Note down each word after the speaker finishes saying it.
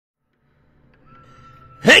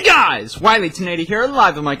Hey guys! Wiley1080 here,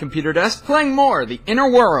 live on my computer desk, playing more The Inner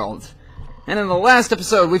World. And in the last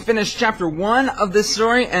episode, we finished Chapter 1 of this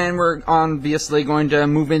story, and we're obviously going to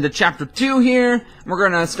move into Chapter 2 here. We're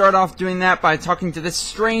going to start off doing that by talking to this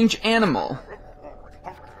strange animal.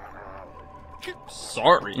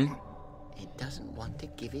 Sorry. It doesn't want to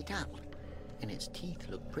give it up, and its teeth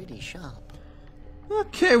look pretty sharp.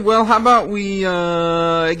 Okay, well, how about we,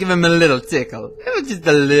 give him a little tickle. Just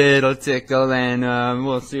a little tickle, and,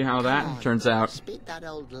 we'll see how that turns out. Spit that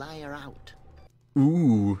old liar out.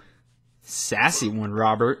 Ooh. Sassy one,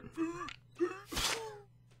 Robert.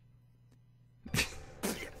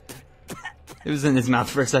 It was in his mouth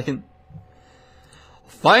for a second.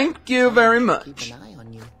 Thank you very much. Keep an eye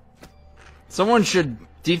on you. Someone should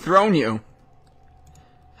dethrone you.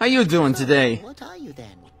 How you doing today? What are you then?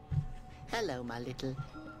 Hello, my little.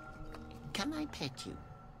 Can I pet you?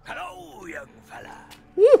 Hello, young fella.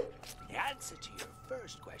 Woo! The answer to your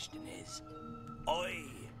first question is, I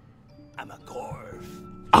am a GORRRRRRF.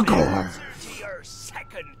 A The GORRRRRRRF. answer to your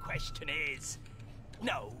second question is,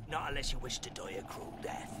 no, not unless you wish to die a cruel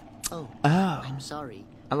death. Oh, Oh. I'm sorry.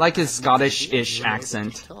 I like his I've never Scottish-ish been able to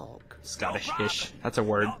accent. talk. Scottish-ish. That's a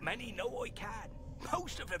word. Not many know I can.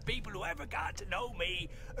 Most of the people who ever got to know me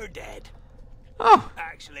are dead. Oh,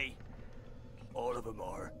 Actually, all of them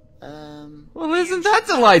are. well, isn't that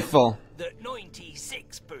delightful? That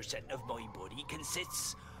 96% of my body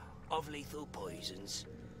consists of lethal poisons.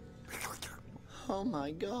 Oh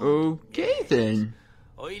my god. Okay, then.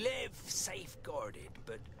 I live safeguarded,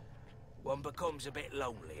 but one becomes a bit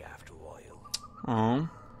lonely after a while. Oh.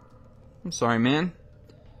 I'm sorry, man.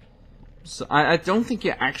 So, I don't think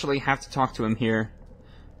you actually have to talk to him here.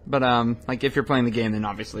 But, like, if you're playing the game, then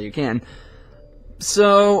obviously you can.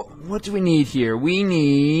 So, what do we need here? We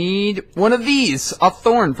need one of these. A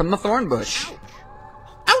thorn from the thorn bush.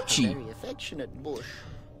 A Ouchie. very affectionate bush.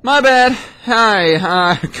 My bad.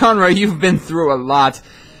 Hi, Conroy, you've been through a lot.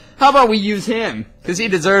 How about we use him? Because he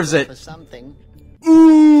deserves it. For something.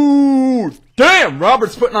 Ooh! Damn,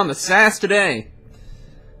 Robert's putting on the sass today.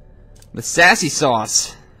 The sassy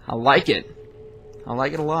sauce. I like it. I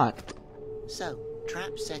like it a lot. So,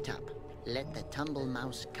 trap set up. Let the tumble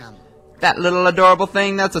mouse come. That little adorable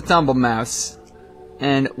thing, that's a tumble mouse.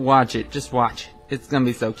 And watch it. Just watch. It's gonna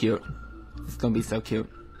be so cute. It's gonna be so cute.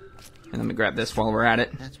 And let me grab this while we're at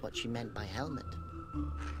it. That's what she meant by helmet.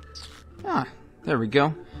 Ah, there we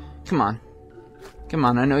go. Come on. Come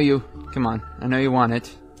on, I know you... Come on, I know you want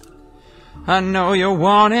it. I know you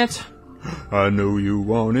want it. I know you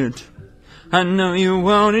want it. I know you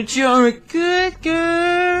want it. You're a good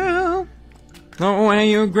girl. The way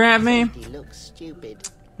you grab me. He looks stupid.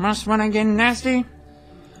 Must wanna get nasty.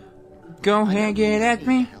 Go ahead, get at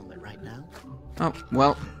me. Helmet right now. Oh,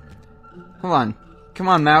 well. Hold on. Come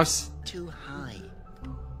on, mouse. Too high.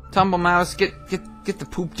 Tumble mouse, get the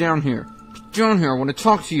poop down here. Get down here, I wanna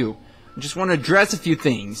talk to you. I just wanna address a few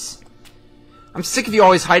things. I'm sick of you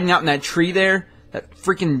always hiding out in that tree there. That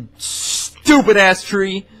freaking stupid ass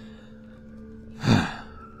tree.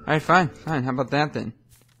 Alright, fine. How about that then?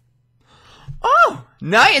 Oh!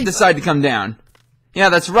 Now you decide to come down. Yeah,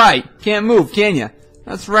 that's right. Can't move, can ya?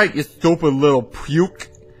 That's right, you stupid little puke.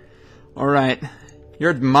 Alright.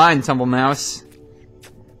 You're mine, Tumble Mouse.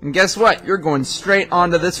 And guess what? You're going straight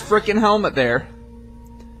onto this frickin' helmet there.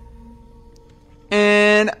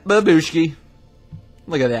 And babushki.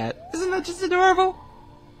 Look at that. Isn't that just adorable?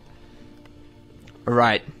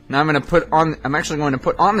 Alright. Now I'm actually going to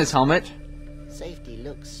put on this helmet. Safety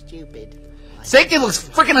looks stupid. Safety looks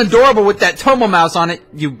freaking adorable with that Tumble Mouse on it,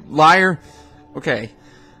 you liar. Okay.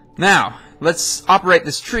 Now, let's operate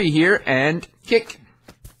this tree here and kick.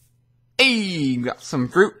 Hey, got some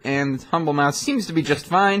fruit, and the Tumble Mouse seems to be just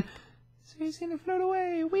fine. So he's gonna float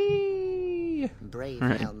away. Whee! Brave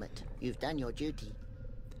Right. helmet. You've done your duty.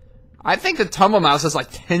 I think the Tumble Mouse is like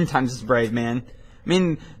 10 times as brave, man. I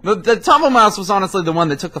mean, the Tumble Mouse was honestly the one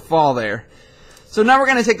that took the fall there. So now we're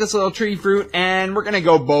gonna take this little tree fruit, and we're gonna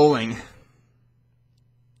go bowling.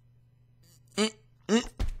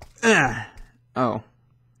 Oh.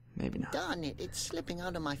 Maybe not. Darn it, it's slipping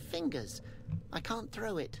out of my fingers. I can't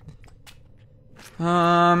throw it.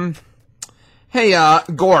 Hey,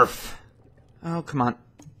 Gorf. Oh, come on.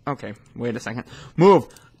 Okay, wait a second. Move.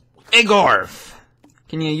 Hey, Gorf.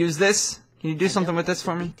 Can you use this? Can you do something with this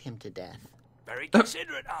for me? Beat him to death. Very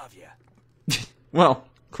considerate of you. Well,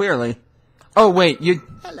 clearly. Oh, wait, you...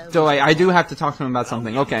 Hello. So I do have to talk to him about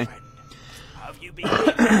something. Okay. Have you been?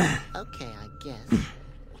 Okay, I guess.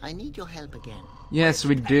 I need your help again. Yes,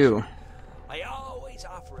 we do. I always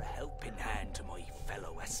offer a helping hand to my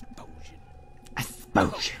fellow Asposian.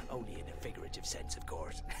 Asposian. Only in a figurative sense, of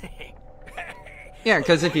course. Yeah,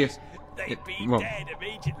 because if you... They'd be well. dead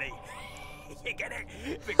immediately. You get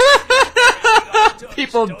it? Because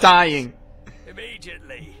People dying.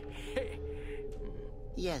 Immediately.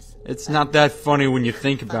 Yes. It's not that funny when you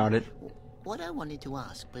think about it. What I wanted to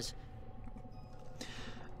ask was,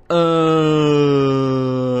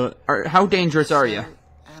 How dangerous are you?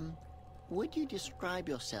 would you describe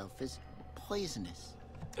yourself as poisonous?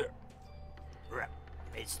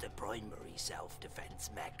 It's the primary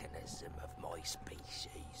self-defense mechanism of my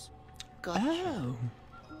species. Gotcha. Oh.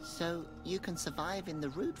 So you can survive in the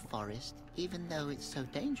root forest even though it's so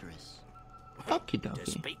dangerous. Okie To dokie.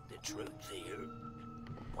 speak the truth here,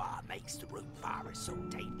 what makes the root forest so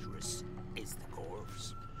dangerous is the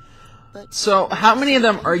gorfs. But So, how many of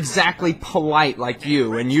them are exactly polite like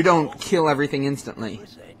you, and you don't kill everything instantly?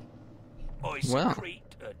 I Wow. secrete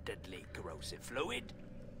a deadly corrosive fluid.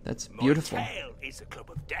 That's My beautiful. tail is a club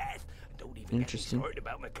of death. Don't even Interesting. get me started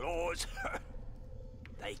about my claws.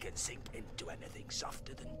 They can sink into anything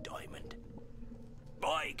softer than diamond.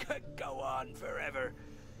 I could go on forever.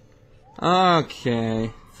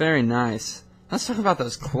 Okay, very nice. Let's talk about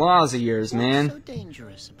those claws of yours, what's man. so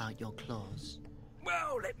dangerous about your claws?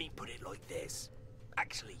 Well, let me put it like this.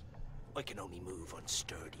 Actually, I can only move on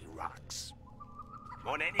sturdy rocks.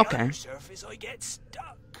 On any Okay. other surface, I get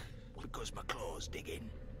stuck because my claws dig in.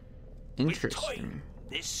 With Interesting. time,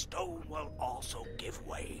 this stone will also give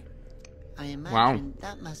way. I imagine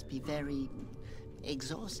that must be very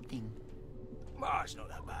exhausting. Ah, it's not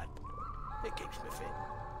that bad. It keeps me fit.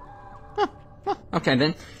 Okay,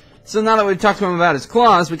 then. So now that we've talked to him about his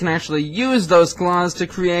claws, we can actually use those claws to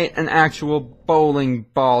create an actual bowling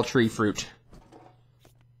ball tree fruit.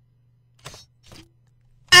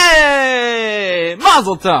 Hey!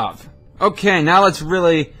 Mazel tov! Okay, now let's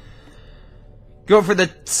really go for the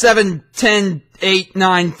 7, 10, 8,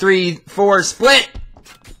 9, 3, 4 split!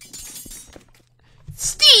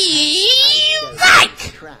 Steve! Like!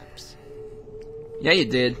 Traps. Yeah, you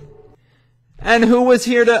did. And who was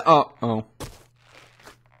here to... Oh,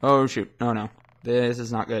 Oh, shoot. No. This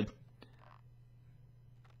is not good.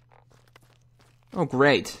 Oh,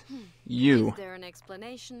 great. You. Is there an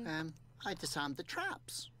explanation? I disarmed the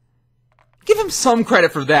traps. Give him some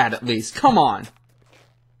credit for that, at least. Come on.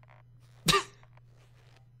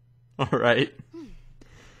 Alright.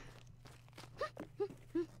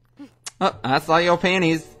 Oh, that's all your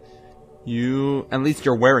panties. At least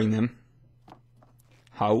you're wearing them.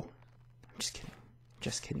 How? I'm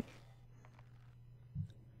just kidding.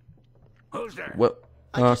 Who's there? Well,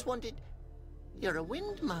 I just wanted... You're a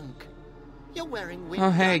wind monk. You're wearing wind Oh,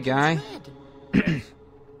 hey, guy. red.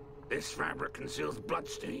 This fabric conceals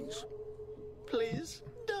bloodstains. Please,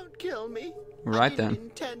 don't kill me. Right I then. didn't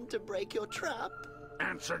intend to break your trap.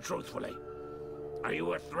 Answer truthfully. Are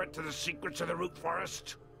you a threat to the secrets of the root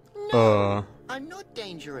forest? No, I'm not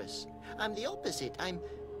dangerous. I'm the opposite. I'm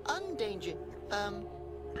undanger...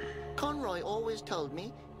 Conroy always told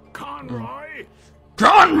me... Conroy?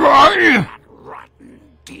 Conroy! That rotten,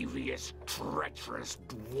 devious, treacherous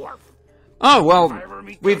dwarf. Oh, If I well, ever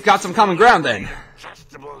meet we've that got some common ground then.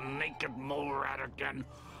 Chestable, naked mole rat again,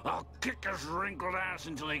 I'll kick his wrinkled ass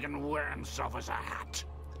until he can wear himself as a hat.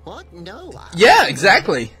 What? No, Yeah,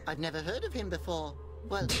 exactly. I've never heard of him before.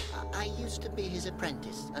 Well, I used to be his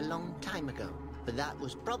apprentice a long time ago, but that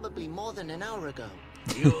was probably more than an hour ago.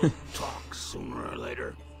 You'll talk sooner or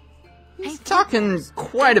later. He's talking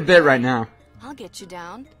quite a bit right now. I'll get you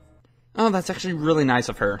down. Oh, that's actually really nice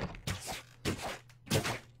of her.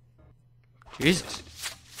 Jesus.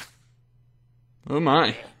 Oh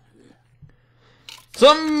my.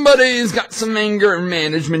 Somebody's got some anger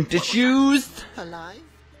management issues. Alive?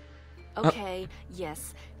 Okay,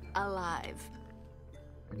 yes, alive.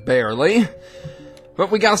 Barely. But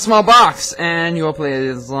we got a small box, and you will play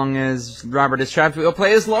as long as Robert is trapped. We will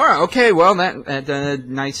play as Laura. Okay, well, that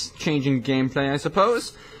nice changing gameplay, I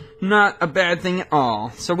suppose. Not a bad thing at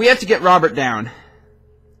all. So we have to get Robert down.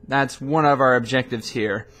 That's one of our objectives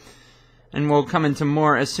here. And we'll come into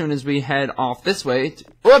more as soon as we head off this way.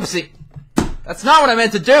 Whoopsie! That's not what I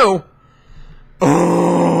meant to do!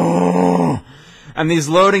 Oh! And these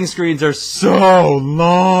loading screens are so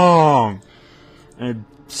long! And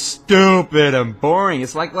stupid and boring.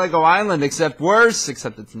 It's like Lego Island, except worse.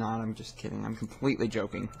 Except it's not. I'm just kidding. I'm completely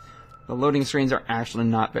joking. The loading screens are actually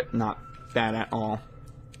not bad at all.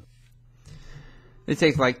 They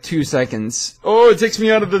take like 2 seconds. Oh, it takes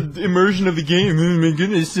me out of the immersion of the game. Oh my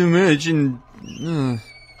goodness, so much. And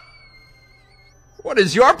what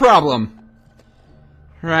is your problem?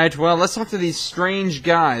 Right. Well, let's talk to these strange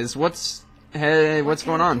guys. What's going What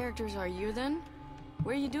on? characters are you then?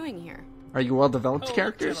 What are you doing here? Are you well-developed Oh,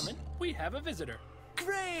 characters? gentlemen, we have a visitor.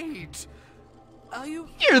 Great! Are you?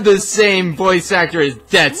 You're the same voice actor as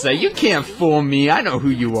Detsa. You can't fool me. I know who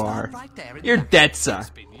you are. Right there in You're the back. Detsa. It's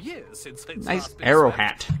been years since it's Nice last been arrow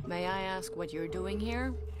swept. hat. May I ask what you're doing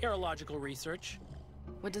here? Aerological research.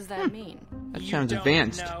 What does that mean? That You sounds don't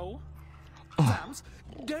advanced. know? Sams,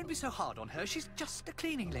 don't be so hard on her. She's just a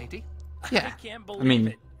cleaning lady. Yeah. I can't believe I mean,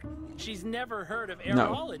 it. She's never heard of No.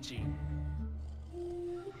 aerology.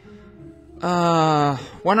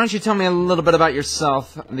 why don't you tell me a little bit about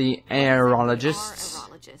yourself, the aerologist? Are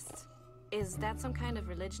aerologists. Is that some kind of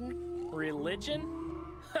religion? Religion?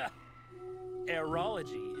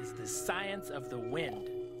 Aerology is the science of the wind.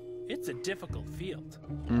 It's a difficult field.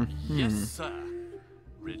 Yes, sir.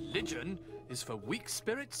 Religion is for weak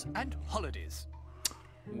spirits and holidays.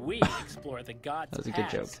 We explore the gods' That was a good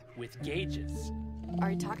paths joke. with gauges.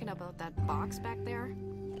 Are you talking about that box back there?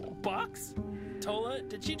 Box? Tola,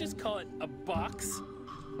 did she just call it a box?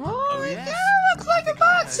 Oh, yes. yeah, it looks like a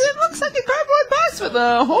box. It looks like a cardboard box with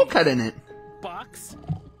a hole cut in it. Box?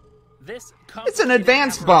 This It's an complicated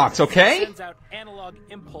advanced box, apparatus okay? Sends out analog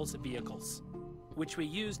impulse vehicles, which we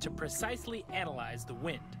use to precisely analyze the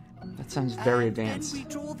wind. That sounds very And advanced. then we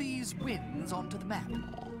draw these winds onto the map.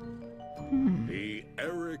 The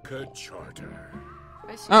Erica Charter.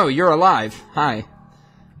 I see. Oh, you're alive. Hi.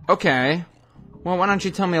 Okay. Well, why don't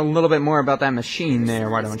you tell me a little bit more about that machine there,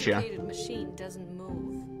 why don't you? Sophisticated machine doesn't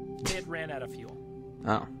move. It ran out of fuel.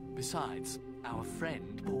 Oh. Besides, our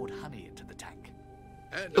friend poured honey into the tank.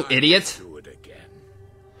 And You I idiot. will do it again.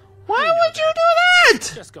 Why would you do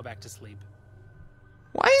that? Just go back to sleep.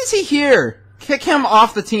 Why is he here? Kick him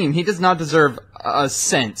off the team. He does not deserve a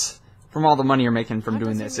cent from all the money you're making from How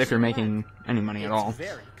doing does this, a if you're machine making any money at It's all.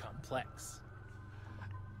 very complex.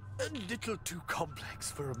 A little too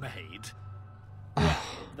complex for a maid.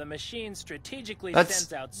 The machine strategically That's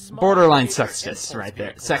sends out small borderline laser sexist impulse right there.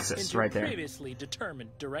 vehicles Sexist into right there. previously determined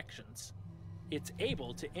directions. It's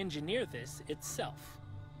able to engineer this itself.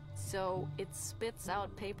 So it spits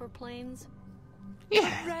out paper planes?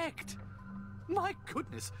 Yeah. Correct. My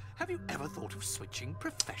goodness, have you ever thought of switching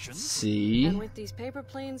professions? And See? with these paper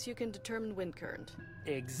planes, you can determine wind current.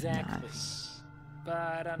 Exactly. Nice.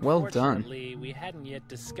 But Well done. unfortunately, we hadn't yet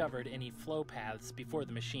discovered any flow paths before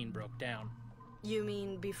the machine broke down. You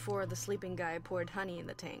mean before the sleeping guy poured honey in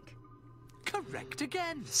the tank? Correct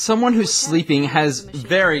again. Someone who's sleeping has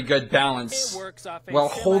very good balance It works off a while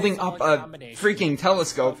holding up semi-solid a combination freaking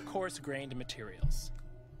telescope. of coarse-grained materials.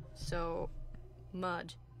 So,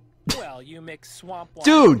 mud. Well, you mix swamp water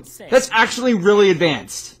Dude, with sand. that's actually really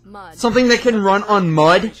advanced. Mud. Something that can run on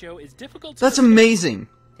mud? Ratio is difficult to That's predict. amazing.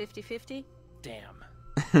 50-50?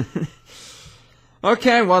 Damn.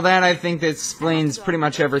 Okay, well that I think that explains pretty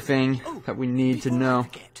much everything that we need to Before I know.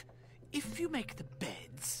 forget, if you make the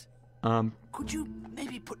beds, could you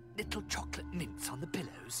maybe put little chocolate mints on the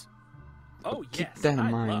pillows? Oh, keep yes, that in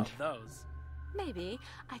I mind. love those. Maybe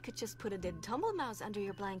I could just put a dead tumble mouse under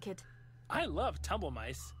your blanket. I love tumble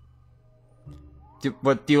mice. Do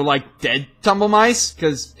you like dead tumble mice?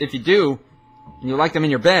 Because if you do, and you like them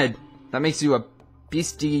in your bed, that makes you a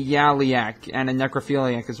bestialiac and a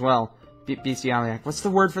necrophiliac as well. Bestialiac. What's the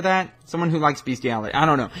word for that? Someone who likes bestiality. I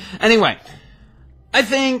don't know. Anyway, I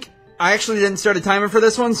think I actually didn't start a timer for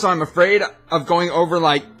this one, so I'm afraid of going over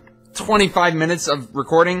like 25 minutes of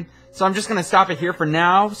recording. So I'm just going to stop it here for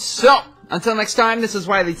now. So, until next time, this is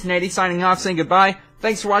Wiley 1080 signing off, saying goodbye.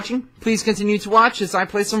 Thanks for watching. Please continue to watch as I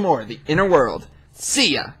play some more The Inner World.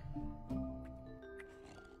 See ya!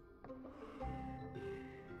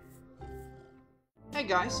 Hey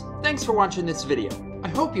guys, thanks for watching this video. I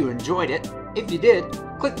hope you enjoyed it. If you did,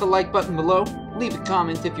 click the like button below, leave a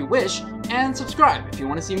comment if you wish, and subscribe if you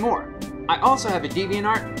want to see more. I also have a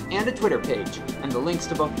DeviantArt and a Twitter page, and the links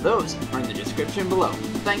to both of those are in the description below.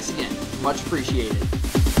 Thanks again, much appreciated.